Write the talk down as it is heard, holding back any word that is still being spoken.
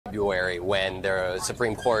February when the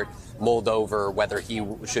Supreme Court mulled over whether he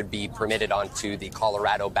should be permitted onto the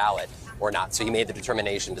Colorado ballot or not. So he made the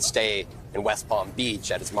determination to stay in West Palm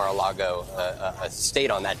Beach at his Mar-a-Lago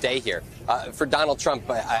estate on that day here. For Donald Trump,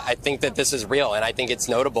 I think that this is real, and I think it's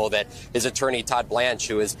notable that his attorney, Todd Blanche,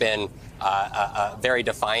 who has been very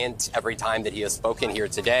defiant every time that he has spoken here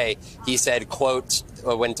today, he said, quote,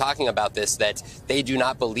 when talking about this, that they do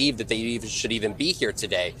not believe that they should even be here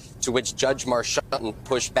today, to which Judge Marchant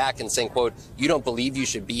pushed back and saying, quote, you don't believe you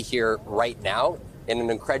should be here right now? In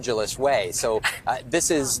an incredulous way. So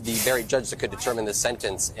this is the very judge that could determine the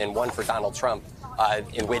sentence, and one for Donald Trump,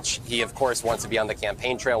 in which he, of course, wants to be on the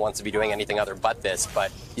campaign trail, wants to be doing anything other but this,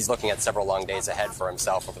 but he's looking at several long days ahead for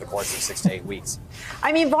himself over the course of 6 to 8 weeks.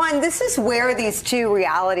 I mean, Vaughn, this is where these two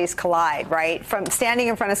realities collide, right? From standing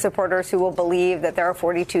in front of supporters who will believe that there are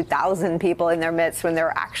 42,000 people in their midst when there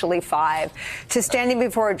are actually 5, to standing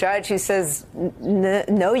before a judge who says,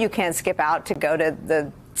 no, you can't skip out to go to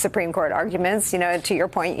the Supreme Court arguments. You know, to your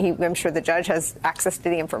point, I'm sure the judge has access to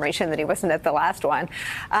the information that he wasn't at the last one.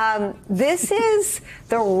 This is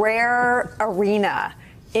the rare arena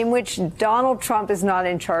in which Donald Trump is not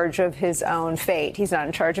in charge of his own fate. He's not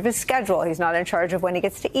in charge of his schedule. He's not in charge of when he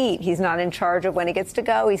gets to eat. He's not in charge of when he gets to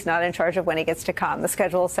go. He's not in charge of when he gets to come. The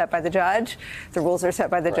schedule is set by the judge. The rules are set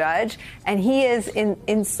by the judge. And he is,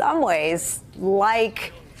 in some ways,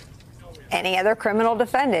 like any other criminal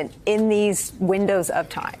defendant in these windows of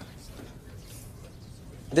time.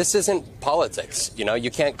 This isn't politics. You know, you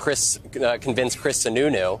can't convince Chris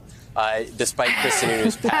Sununu, despite Chris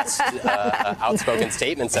Sununu's past outspoken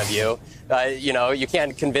statements of you. You know, you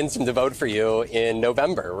can't convince him to vote for you in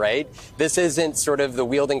November, right? This isn't sort of the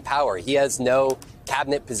wielding power. He has no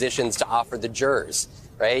cabinet positions to offer the jurors.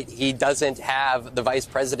 Right? He doesn't have the vice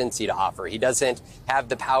presidency to offer. He doesn't have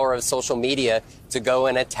the power of social media to go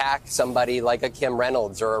and attack somebody like a Kim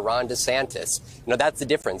Reynolds or a Ron DeSantis. You know, that's the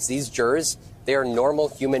difference. These jurors, they are normal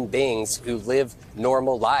human beings who live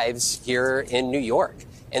normal lives here in New York.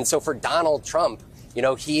 And so for Donald Trump, you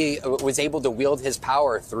know, he was able to wield his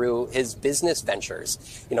power through his business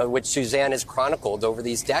ventures, you know, which Suzanne has chronicled over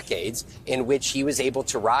these decades, in which he was able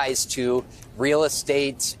to rise to real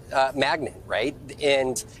estate magnate, right,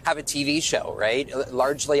 and have a TV show, right,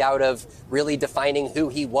 largely out of really defining who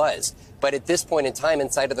he was. But at this point in time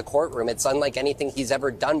inside of the courtroom, it's unlike anything he's ever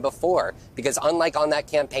done before, because unlike on that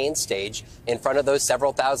campaign stage in front of those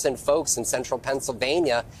several thousand folks in central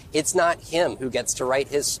Pennsylvania, it's not him who gets to write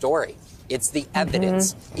his story. It's the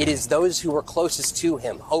evidence. It is those who were closest to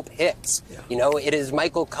him. Hope Hicks. You know, it is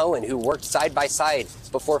Michael Cohen, who worked side by side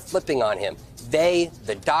before flipping on him. The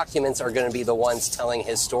documents are going to be the ones telling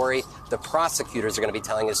his story. The prosecutors are going to be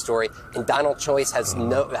telling his story. And Donald Trump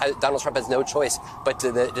has no choice but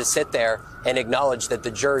to sit there and acknowledge that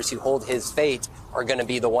the jurors who hold his fate are going to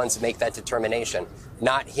be the ones to make that determination.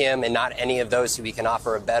 Not him and not any of those who he can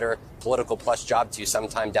offer a better political plus job to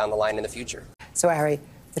sometime down the line in the future. So, Harry,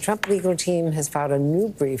 the Trump legal team has filed a new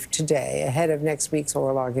brief today ahead of next week's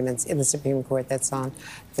oral arguments in the Supreme Court. That's on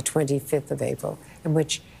the 25th of April, in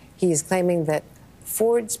which he is claiming that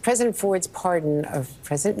President Ford's pardon of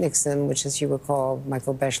President Nixon, which, as you recall,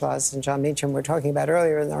 Michael Beschloss and John Meacham were talking about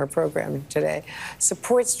earlier in our program today,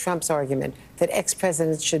 supports Trump's argument that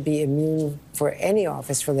ex-presidents should be immune for any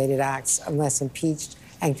office-related acts unless impeached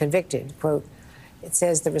and convicted. Quote, it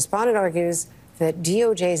says the respondent argues that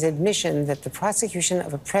DOJ's admission that the prosecution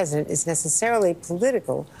of a president is necessarily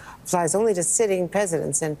political applies only to sitting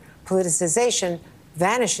presidents, and politicization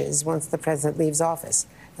vanishes once the president leaves office.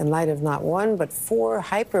 In light of not one, but 4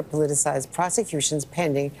 hyper-politicized prosecutions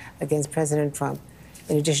pending against President Trump,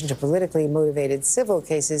 in addition to politically motivated civil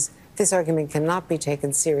cases, this argument cannot be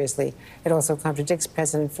taken seriously. It also contradicts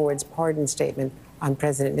President Ford's pardon statement on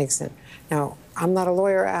President Nixon. Now, I'm not a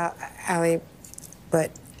lawyer, Ali, but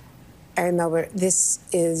Aaron Melber, this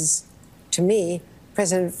is, to me,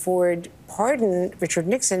 President Ford pardoned Richard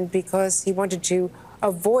Nixon because he wanted to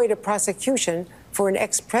avoid a prosecution for an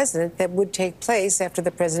ex-president that would take place after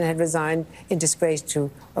the president had resigned in disgrace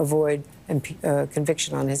to avoid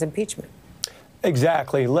conviction on his impeachment.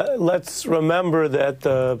 Exactly. Let's remember that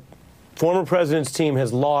the former president's team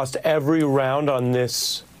has lost every round on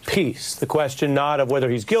this piece. The question not of whether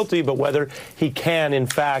he's guilty, but whether he can, in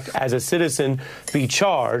fact, as a citizen, be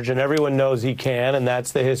charged. And everyone knows he can, and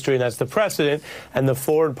that's the history, and that's the precedent. And the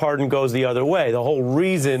Ford pardon goes the other way. The whole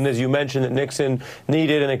reason, as you mentioned, that Nixon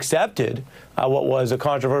needed and accepted what was a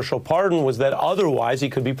controversial pardon was that otherwise he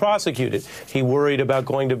could be prosecuted. He worried about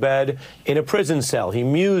going to bed in a prison cell. He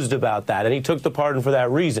mused about that, and he took the pardon for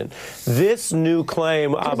that reason. This new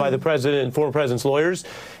claim by the president and former president's lawyers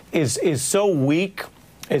is so weak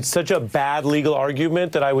It's such a bad legal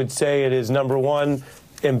argument that I would say it is, number one,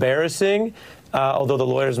 embarrassing. Although the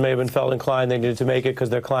lawyers may have been felt inclined, they needed to make it because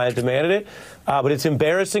their client demanded it. But it's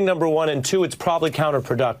embarrassing, number one, and two, it's probably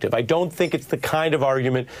counterproductive. I don't think it's the kind of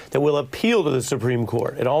argument that will appeal to the Supreme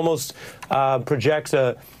Court. It almost projects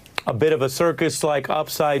a bit of a circus-like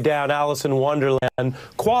upside-down Alice in Wonderland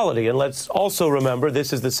quality. And let's also remember,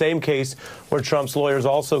 this is the same case where Trump's lawyers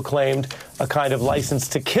also claimed a kind of license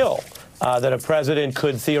to kill. That a president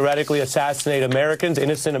could theoretically assassinate Americans,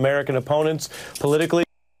 innocent American opponents, politically,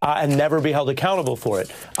 and never be held accountable for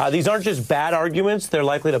it. These aren't just bad arguments. They're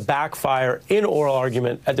likely to backfire in oral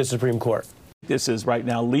argument at the Supreme Court. This is right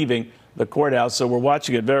now leaving the courthouse, so we're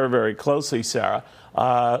watching it very, very closely, Sarah.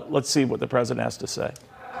 Let's see what the president has to say.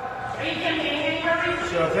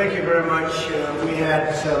 So thank you very much. We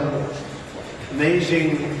had some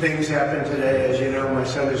amazing things happen today. As you know, my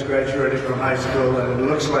son is graduating from high school, and it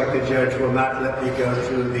looks like the judge will not let me go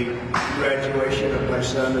through the graduation of my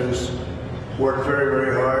son, who's worked very,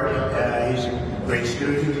 very hard. He's a great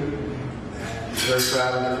student. I'm very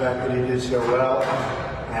proud of the fact that he did so well.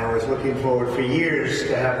 I was looking forward for years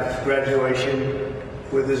to have graduation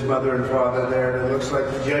with his mother and father there. And it looks like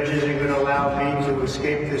the judge isn't going to allow me to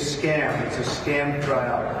escape this scam. It's a scam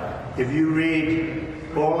trial. If you read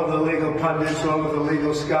all of the legal pundits, all of the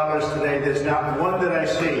legal scholars today, there's not one that I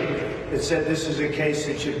see that said this is a case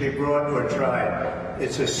that should be brought or tried.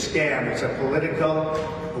 It's a scam. It's a political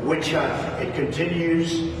witch hunt. It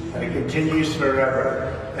continues, and it continues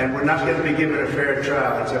forever. And we're not going to be given a fair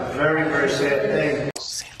trial. It's a very, very sad thing.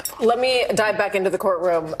 Let me dive back into the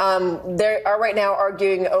courtroom. They are right now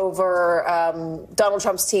arguing over Donald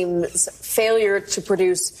Trump's team's failure to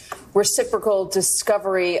produce reciprocal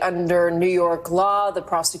discovery under New York law. The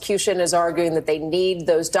prosecution is arguing that they need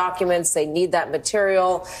those documents. They need that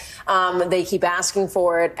material. They keep asking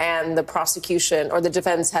for it, and the prosecution or the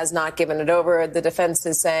defense has not given it over. The defense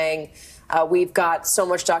is saying, we've got so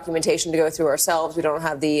much documentation to go through ourselves. We don't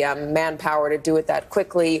have the manpower to do it that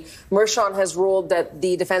quickly. Merchan has ruled that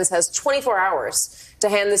the defense has 24 hours to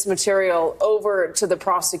hand this material over to the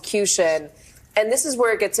prosecution. And this is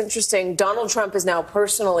where it gets interesting. Donald Trump is now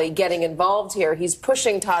personally getting involved here. He's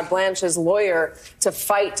pushing Todd Blanche's lawyer to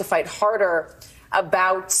fight harder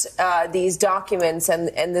about these documents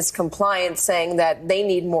and this compliance, saying that they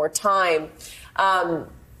need more time.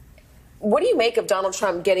 What do you make of Donald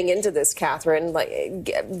Trump getting into this, Catherine?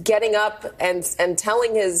 Like getting up and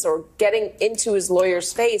telling getting into his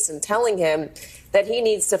lawyer's face and telling him that he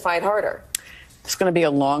needs to fight harder? It's going to be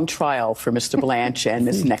a long trial for Mr. Blanche and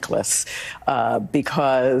Ms. Nicholas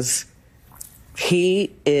because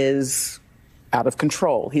he is out of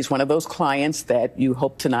control. He's one of those clients that you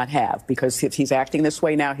hope to not have, because if he's acting this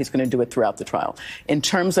way now, he's going to do it throughout the trial. In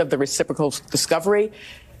terms of the reciprocal discovery,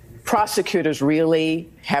 prosecutors really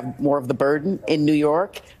have more of the burden in New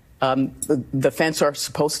York. The defense are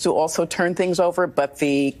supposed to also turn things over, but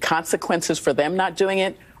the consequences for them not doing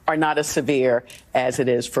it are not as severe as it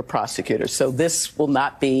is for prosecutors. So this will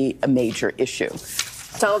not be a major issue.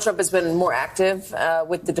 Donald Trump has been more active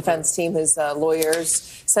with the defense team, his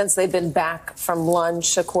lawyers, since they've been back from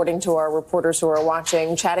lunch, according to our reporters who are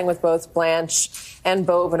watching, chatting with both Blanche and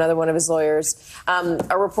Bove, another one of his lawyers.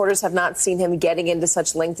 Our reporters have not seen him getting into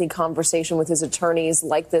such lengthy conversation with his attorneys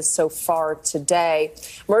like this so far today.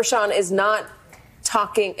 Merchan is now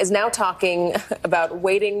talking about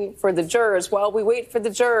waiting for the jurors while we wait for the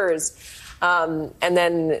jurors. And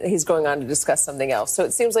then he's going on to discuss something else. So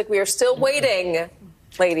it seems like we are still waiting,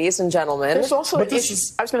 ladies and gentlemen. There's also, I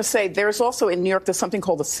was going to say, there's also in New York, there's something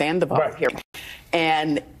called a Sandoval hearing.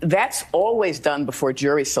 And that's always done before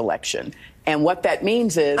jury selection. And what that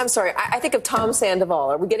means is... I'm sorry, I think of Tom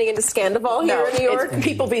Sandoval. Are we getting into Scandoval here in New York? It's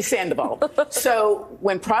People v. Sandoval. So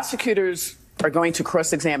when prosecutors are going to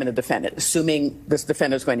cross-examine a defendant, assuming this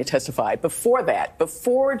defendant is going to testify,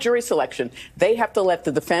 before jury selection, they have to let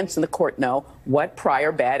the defense and the court know what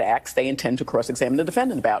prior bad acts they intend to cross-examine the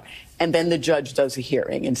defendant about. And then the judge does a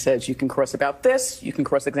hearing and says, you can cross about this, you can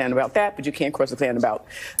cross-examine about that, but you can't cross-examine about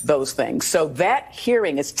those things. So that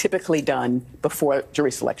hearing is typically done before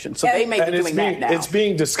jury selection. So they may be doing that now. It's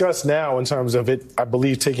being discussed now in terms of it, I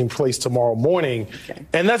believe, taking place tomorrow morning. Okay.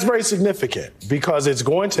 And that's very significant because it's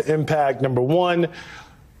going to impact, number one,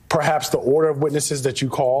 perhaps the order of witnesses that you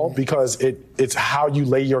call, because it's how you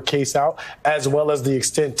lay your case out, as well as the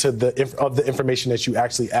extent to the information that you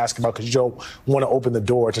actually ask about, because you don't want to open the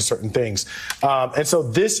door to certain things. And so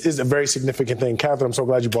this is a very significant thing. Catherine, I'm so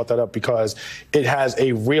glad you brought that up, because it has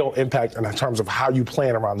a real impact in terms of how you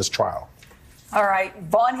plan around this trial. All right.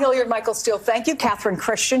 Vaughn Hilliard, Michael Steele, thank you. Catherine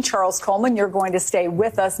Christian, Charles Coleman, you're going to stay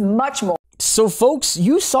with us much more. So, folks,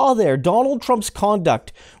 you saw there Donald Trump's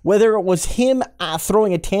conduct, whether it was him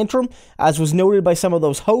throwing a tantrum, as was noted by some of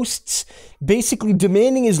those hosts, basically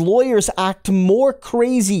demanding his lawyers act more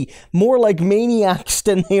crazy, more like maniacs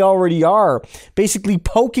than they already are, basically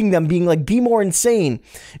poking them, being like, be more insane.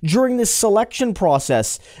 During this selection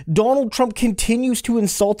process, Donald Trump continues to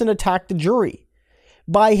insult and attack the jury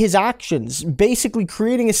by his actions, basically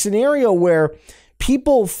creating a scenario where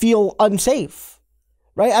people feel unsafe.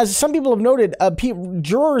 Right? As some people have noted,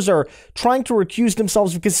 jurors are trying to recuse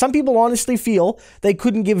themselves because some people honestly feel they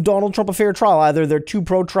couldn't give Donald Trump a fair trial. Either they're too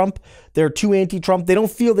pro-Trump, they're too anti-Trump. They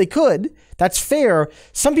don't feel they could. That's fair.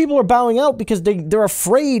 Some people are bowing out because they're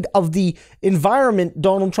afraid of the environment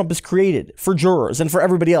Donald Trump has created for jurors and for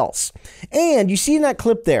everybody else. And you see in that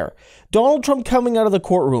clip there, Donald Trump coming out of the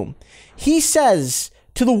courtroom, he says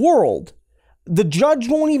to the world, the judge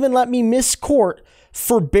won't even let me miss court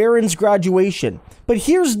for Barron's graduation. But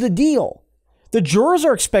here's the deal. The jurors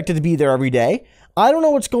are expected to be there every day. I don't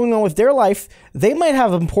know what's going on with their life. They might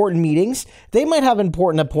have important meetings. They might have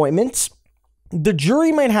important appointments. The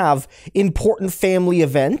jury might have important family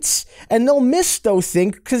events, and they'll miss those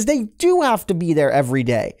things because they do have to be there every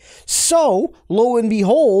day. So, lo and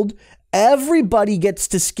behold, everybody gets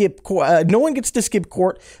to skip court. No one gets to skip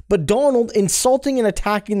court, but Donald, insulting and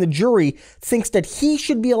attacking the jury, thinks that he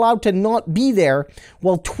should be allowed to not be there,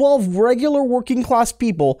 while 12 regular working class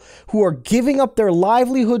people who are giving up their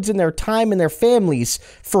livelihoods and their time and their families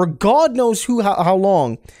for God knows how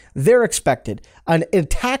long, they're expected. An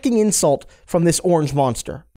attacking insult from this orange monster.